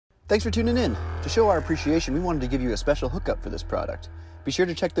Thanks for tuning in. To show our appreciation, we wanted to give you a special hookup for this product. Be sure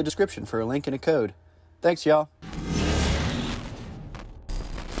to check the description for a link and a code. Thanks, y'all.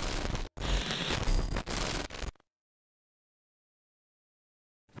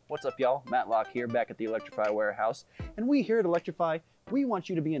 What's up, y'all? Matt Locke here, back at the Electrify warehouse. And we here at Electrify, we want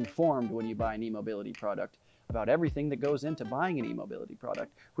you to be informed when you buy an e-mobility product about everything that goes into buying an e-mobility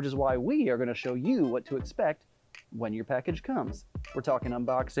product, which is why we are going to show you what to expect when your package comes. We're talking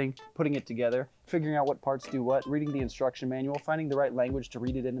unboxing, putting it together, figuring out what parts do what, reading the instruction manual, finding the right language to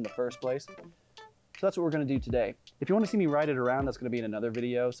read it in the first place. So that's what we're going to do today. If you want to see me ride it around, that's going to be in another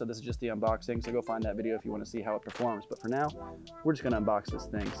video. So this is just the unboxing. So go find that video if you want to see how it performs. But for now, we're just going to unbox this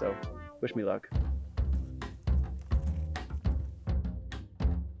thing. So wish me luck.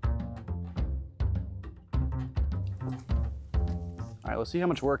 All right, let's see how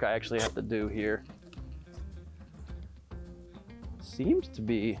much work I actually have to do here. Seems to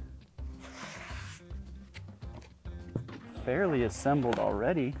be fairly assembled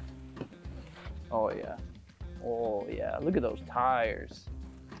already. Oh yeah, oh yeah, look at those tires.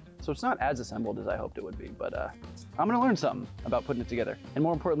 So it's not as assembled as I hoped it would be, but I'm gonna learn something about putting it together. And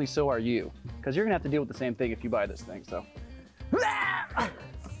more importantly, so are you, because you're gonna have to deal with the same thing if you buy this thing, so. Oh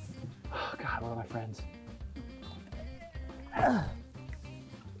God, where are my friends?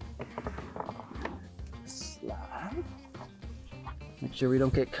 Slide. Make sure we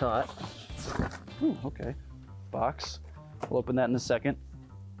don't get caught. Ooh, okay, box. We'll open that in a second.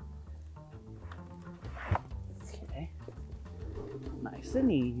 Nice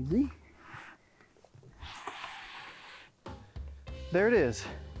and easy. There it is.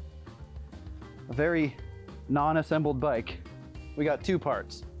 A very non-assembled bike. We got two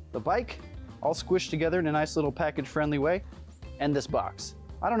parts. The bike, all squished together in a nice little package-friendly way, and this box.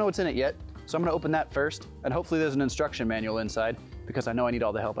 I don't know what's in it yet, so I'm gonna open that first, and hopefully there's an instruction manual inside, because I know I need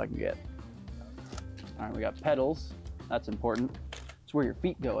all the help I can get. All right, we got pedals. That's important. It's where your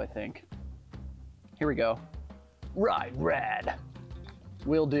feet go, I think. Here we go. Ride rad.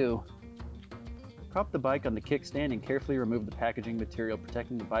 Will do. Prop the bike on the kickstand and carefully remove the packaging material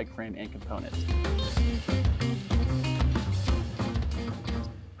protecting the bike frame and components.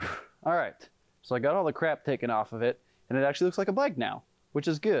 All right, so I got all the crap taken off of it, and it actually looks like a bike now, which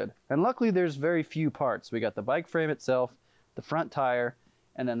is good. And luckily there's very few parts. We got the bike frame itself, the front tire,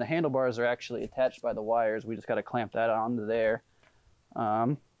 and then the handlebars are actually attached by the wires. We just got to clamp that onto there.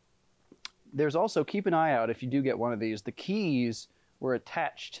 There's also, keep an eye out if you do get one of these, the keys were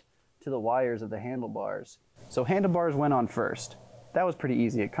attached to the wires of the handlebars. So handlebars went on first. That was pretty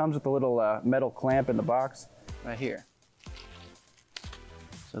easy. It comes with a little metal clamp in the box right here.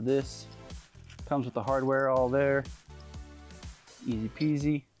 So this comes with the hardware all there. Easy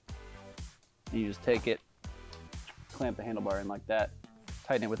peasy. And you just take it, clamp the handlebar in like that,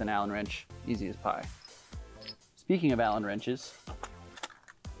 tighten it with an Allen wrench, easy as pie. Speaking of Allen wrenches,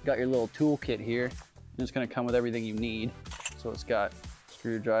 got your little tool kit here, and it's gonna come with everything you need. So it's got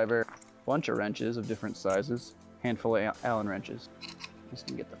screwdriver, bunch of wrenches of different sizes, handful of Allen wrenches. Just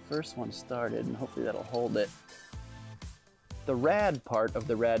gonna get the first one started and hopefully that'll hold it. The rad part of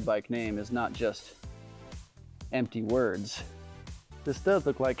the rad bike name is not just empty words. This does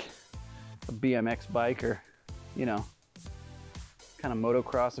look like a BMX bike or, you know, kind of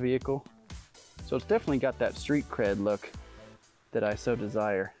motocross vehicle. So it's definitely got that street cred look that I so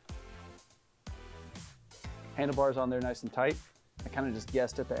desire. Handlebars on there nice and tight. I kind of just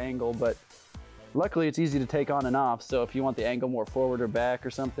guessed at the angle, but luckily it's easy to take on and off. So if you want the angle more forward or back or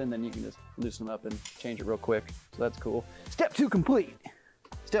something, then you can just loosen them up and change it real quick. So that's cool. Step 2 complete.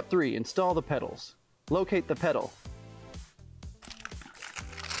 Step 3, install the pedals. Locate the pedal.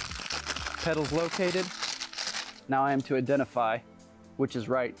 Pedals located. Now I am to identify which is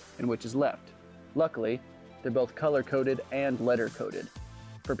right and which is left. Luckily, they're both color-coded and letter-coded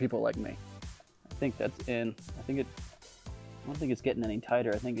for people like me. I think that's in. I don't think it's getting any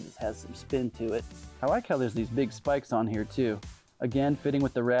tighter. I think it just has some spin to it. I like how there's these big spikes on here too. Again, fitting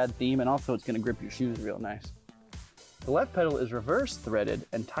with the rad theme, and also it's gonna grip your shoes real nice. The left pedal is reverse threaded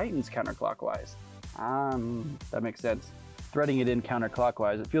and tightens counterclockwise. That makes sense. Threading it in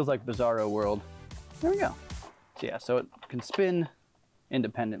counterclockwise. It feels like Bizarro World. There we go. So yeah, so it can spin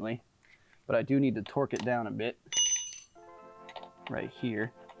independently, but I do need to torque it down a bit right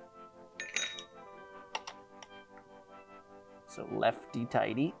here. So lefty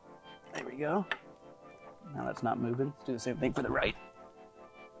tighty. There we go. Now that's not moving. Let's do the same thing for the right.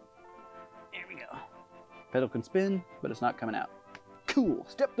 There we go. Pedal can spin, but it's not coming out. Cool.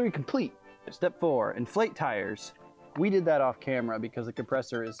 Step 3 complete. Step 4, inflate tires. We did that off camera because the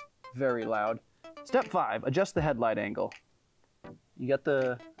compressor is very loud. Step 5, adjust the headlight angle. you got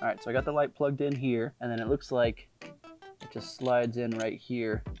the, all right, so I got the light plugged in here, and then it looks like it just slides in right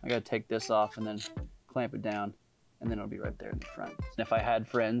here. I gotta take this off and then clamp it down, and then it'll be right there in the front. And if I had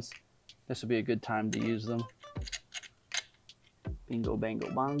friends, this would be a good time to use them. Bingo,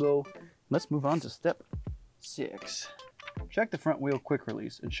 bango, bongo. Let's move on to step 6. Check the front wheel quick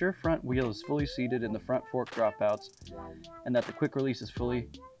release. Ensure front wheel is fully seated in the front fork dropouts and that the quick release is fully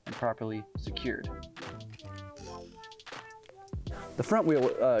and properly secured. The front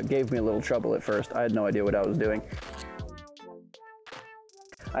wheel gave me a little trouble at first. I had no idea what I was doing.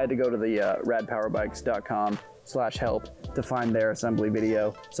 I had to go to the radpowerbikes.com/help to find their assembly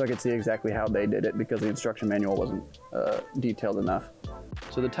video so I could see exactly how they did it because the instruction manual wasn't detailed enough.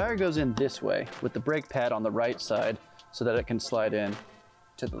 So the tire goes in this way with the brake pad on the right side so that it can slide in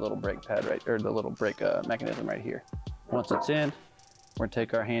to the little brake pad right, or the little brake mechanism right here. Once it's in, we're gonna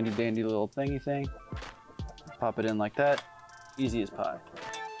take our handy dandy little thingy thing, pop it in like that, easy as pie.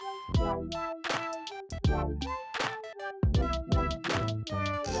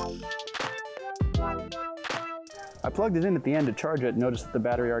 I plugged it in at the end to charge it, noticed that the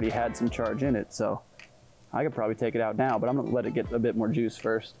battery already had some charge in it, so I could probably take it out now, but I'm gonna let it get a bit more juice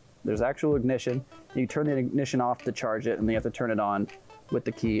first. There's actual ignition. You turn the ignition off to charge it, and then you have to turn it on with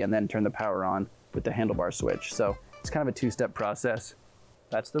the key and then turn the power on with the handlebar switch. So it's kind of a two-step process.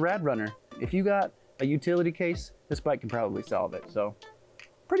 That's the RadRunner. If you got a utility case, this bike can probably solve it. So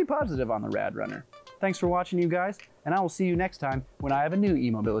pretty positive on the RadRunner. Thanks for watching, you guys, and I will see you next time when I have a new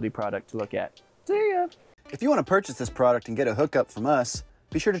e-mobility product to look at. See ya! If you want to purchase this product and get a hookup from us,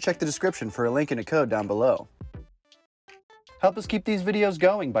 be sure to check the description for a link and a code down below. Help us keep these videos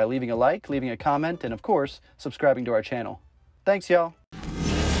going by leaving a like, leaving a comment, and of course, subscribing to our channel. Thanks, y'all.